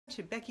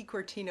to Becky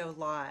Cortino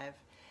Live.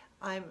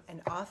 I'm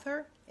an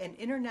author, an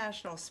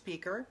international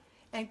speaker,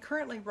 and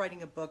currently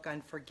writing a book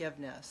on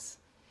forgiveness.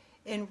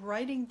 In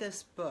writing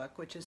this book,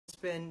 which has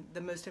been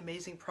the most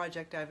amazing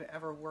project I've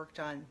ever worked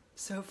on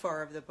so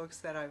far of the books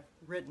that I've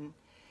written,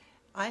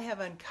 I have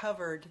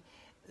uncovered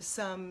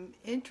some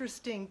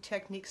interesting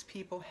techniques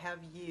people have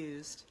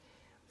used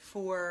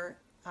for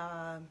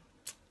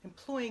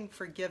employing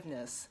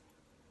forgiveness,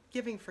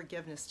 giving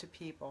forgiveness to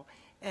people.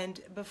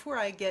 And before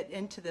I get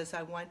into this,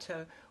 I want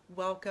to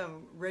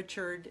welcome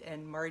Richard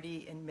and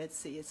Marty and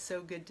Mitzi. It's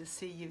so good to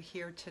see you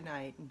here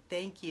tonight, and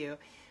thank you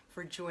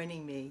for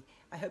joining me.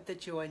 I hope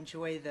that you'll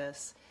enjoy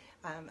this.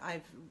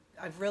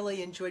 I've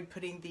really enjoyed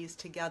putting these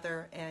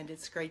together, and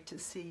it's great to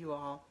see you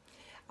all.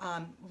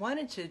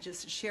 Wanted to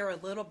just share a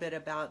little bit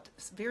about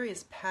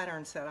various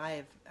patterns that I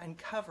have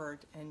uncovered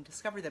and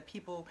discovered that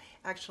people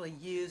actually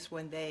use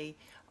when they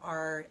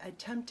are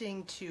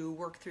attempting to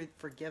work through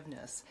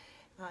forgiveness.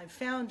 I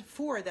found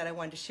 4 that I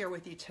wanted to share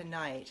with you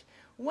tonight.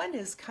 One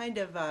is kind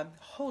of a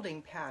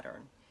holding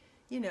pattern.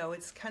 You know,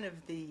 it's kind of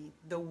the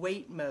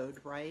wait mode,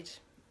 right?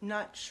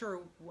 Not sure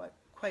what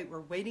quite we're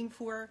waiting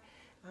for.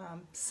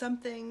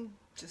 Something,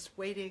 just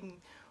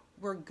waiting,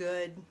 we're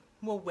good,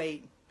 we'll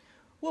wait.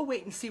 We'll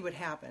wait and see what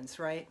happens,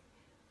 right?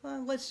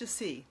 Well, let's just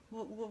see.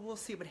 We'll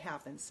see what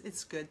happens.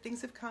 It's good.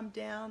 Things have calmed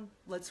down.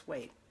 Let's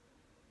wait.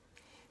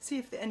 See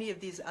if any of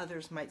these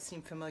others might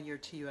seem familiar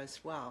to you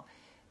as well.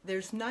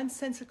 There's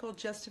nonsensical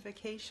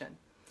justification.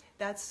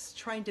 That's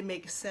trying to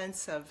make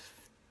sense of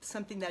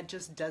something that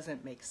just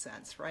doesn't make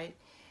sense, right?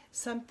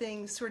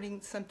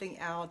 Sorting something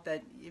out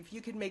that if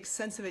you could make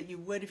sense of it, you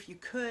would if you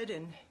could,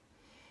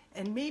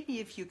 and maybe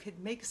if you could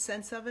make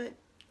sense of it,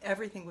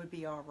 everything would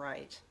be all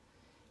right.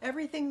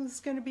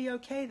 Everything's going to be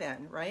okay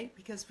then, right?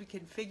 Because we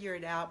can figure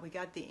it out, we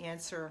got the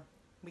answer,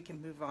 we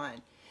can move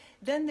on.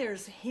 Then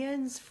there's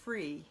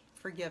hands-free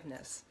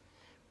forgiveness.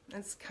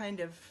 That's kind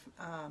of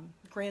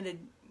granted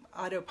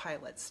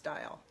autopilot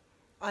style,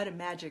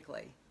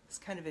 automagically. It's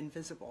kind of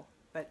invisible,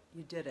 but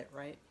you did it,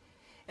 right?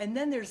 And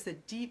then there's the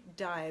deep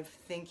dive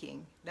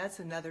thinking. That's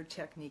another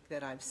technique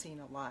that I've seen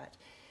a lot.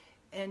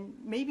 And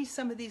maybe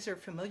some of these are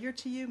familiar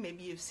to you,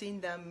 maybe you've seen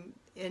them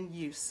in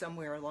use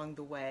somewhere along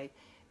the way.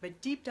 But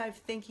deep dive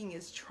thinking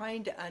is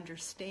trying to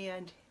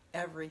understand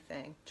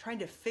everything, trying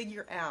to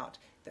figure out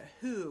the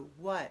who,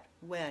 what,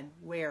 when,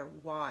 where,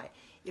 why.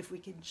 If we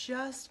could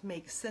just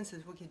make sense,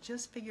 if we could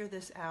just figure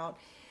this out,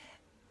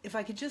 if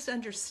I could just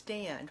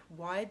understand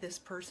why this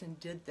person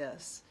did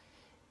this,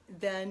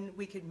 then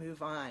we could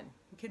move on.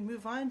 We could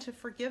move on to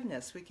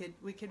forgiveness. We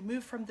could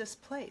move from this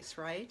place,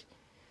 right?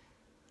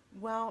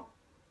 Well,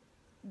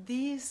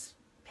 these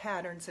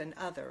patterns and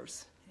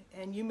others,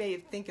 and you may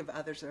think of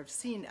others or have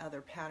seen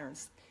other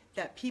patterns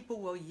that people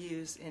will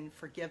use in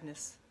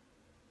forgiveness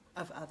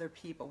of other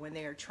people when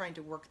they are trying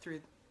to work through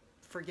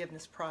the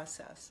forgiveness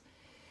process,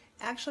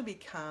 actually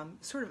become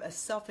sort of a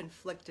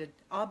self-inflicted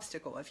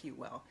obstacle, if you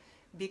will,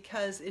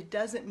 because it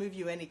doesn't move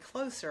you any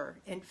closer.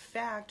 In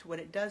fact, what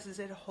it does is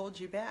it holds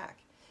you back.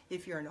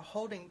 If you're in a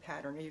holding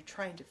pattern or you're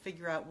trying to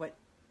figure out what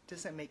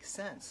doesn't make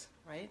sense,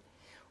 right?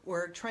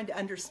 Or trying to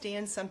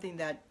understand something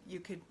that you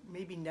could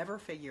maybe never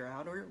figure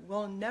out or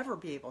will never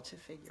be able to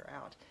figure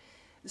out.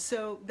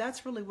 So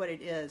that's really what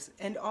it is.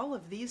 And all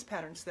of these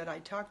patterns that I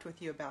talked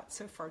with you about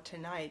so far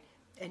tonight,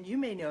 and you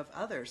may know of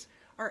others,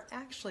 are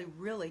actually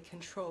really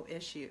control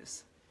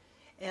issues.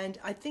 And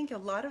I think a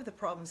lot of the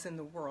problems in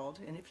the world,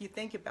 and if you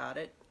think about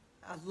it,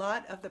 a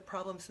lot of the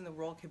problems in the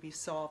world could be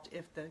solved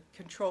if the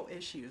control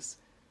issues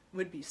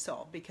would be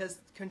solved, because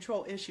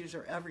control issues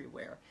are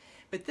everywhere.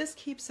 But this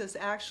keeps us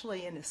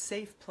actually in a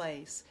safe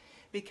place,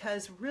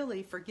 because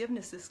really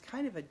forgiveness is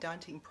kind of a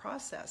daunting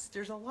process.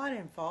 There's a lot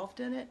involved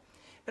in it,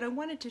 but I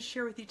wanted to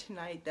share with you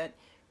tonight that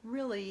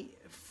really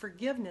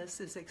forgiveness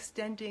is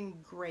extending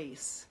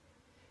grace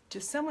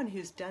to someone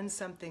who's done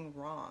something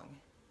wrong.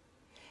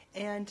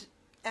 And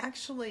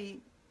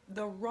actually,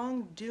 the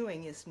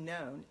wrongdoing is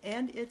known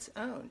and it's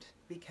owned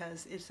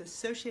because it's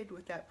associated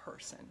with that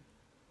person.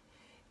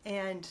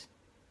 And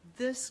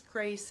this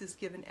grace is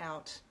given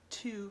out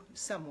to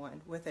someone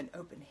with an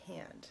open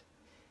hand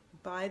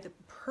by the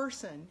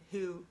person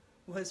who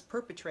was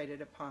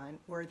perpetrated upon,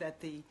 or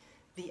that the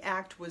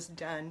act was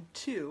done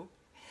to,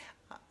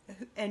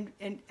 and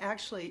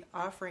actually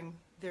offering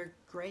their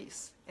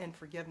grace and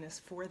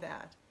forgiveness for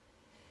that.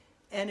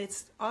 And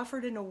it's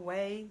offered in a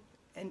way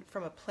and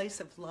from a place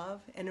of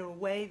love, and in a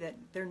way that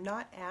they're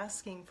not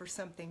asking for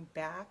something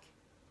back,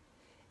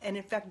 and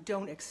in fact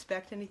don't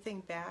expect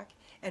anything back,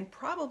 and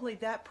probably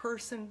that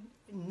person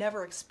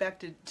never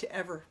expected to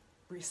ever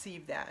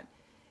receive that,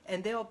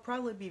 and they'll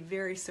probably be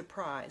very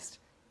surprised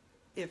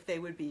if they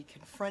would be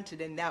confronted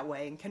in that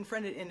way, and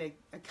confronted in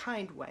a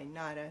kind way,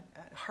 not a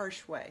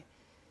harsh way,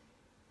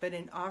 but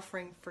in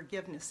offering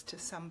forgiveness to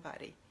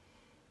somebody,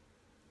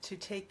 to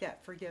take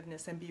that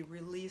forgiveness and be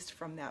released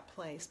from that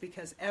place.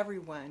 Because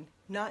everyone,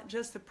 not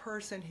just the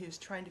person who's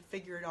trying to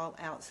figure it all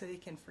out so they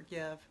can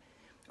forgive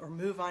or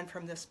move on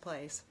from this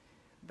place,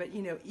 but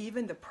you know,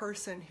 even the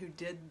person who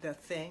did the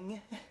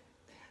thing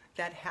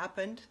that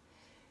happened,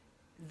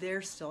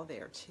 they're still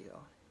there too.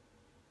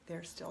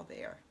 They're still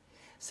there.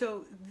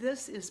 So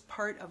this is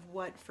part of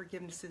what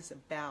forgiveness is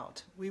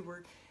about. We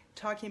were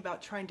talking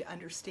about trying to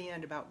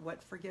understand about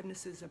what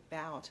forgiveness is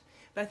about.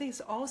 But I think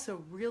it's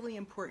also really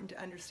important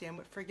to understand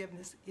what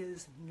forgiveness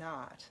is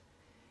not.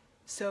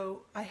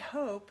 So I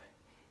hope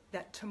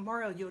that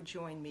tomorrow you'll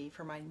join me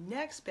for my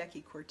next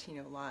Becky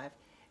Cortino Live,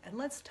 and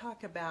let's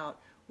talk about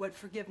what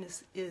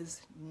forgiveness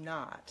is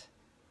not,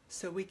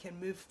 so we can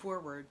move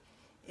forward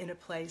in a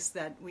place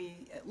that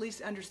we at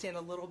least understand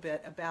a little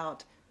bit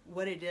about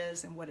what it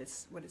is and what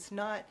it's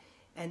not,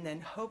 and then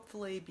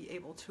hopefully be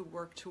able to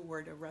work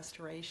toward a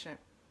restoration.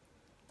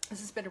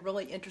 This has been a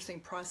really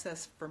interesting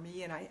process for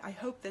me, and I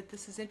hope that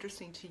this is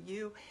interesting to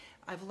you.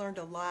 I've learned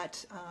a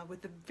lot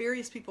with the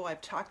various people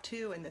I've talked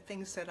to and the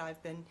things that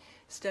I've been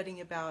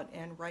studying about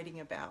and writing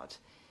about.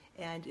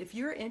 And if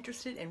you're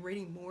interested in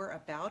reading more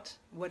about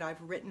what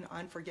I've written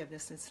on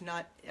forgiveness, it's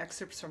not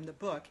excerpts from the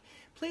book,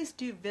 please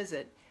do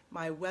visit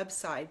my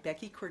website,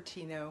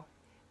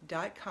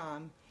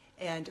 beckycortino.com.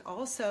 And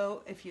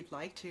also, if you'd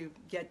like to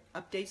get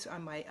updates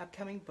on my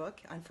upcoming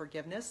book on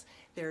forgiveness,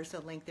 there's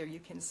a link there you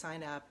can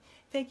sign up.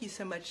 Thank you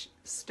so much,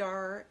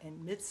 Star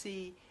and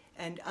Mitzi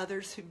and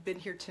others who've been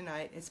here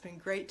tonight. It's been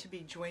great to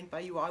be joined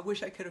by you all. I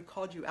wish I could have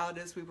called you out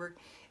as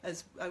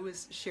I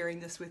was sharing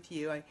this with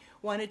you. I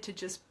wanted to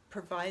just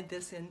provide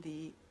this in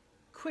the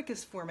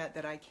quickest format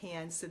that I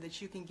can so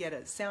that you can get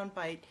a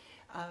soundbite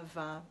of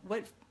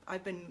what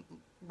I've been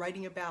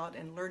writing about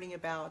and learning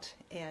about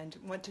and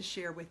want to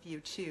share with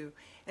you too.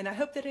 And I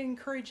hope that it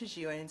encourages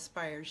you and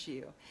inspires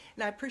you.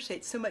 And I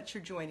appreciate so much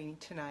your joining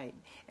tonight,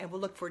 and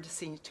we'll look forward to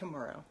seeing you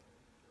tomorrow.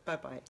 Bye-bye.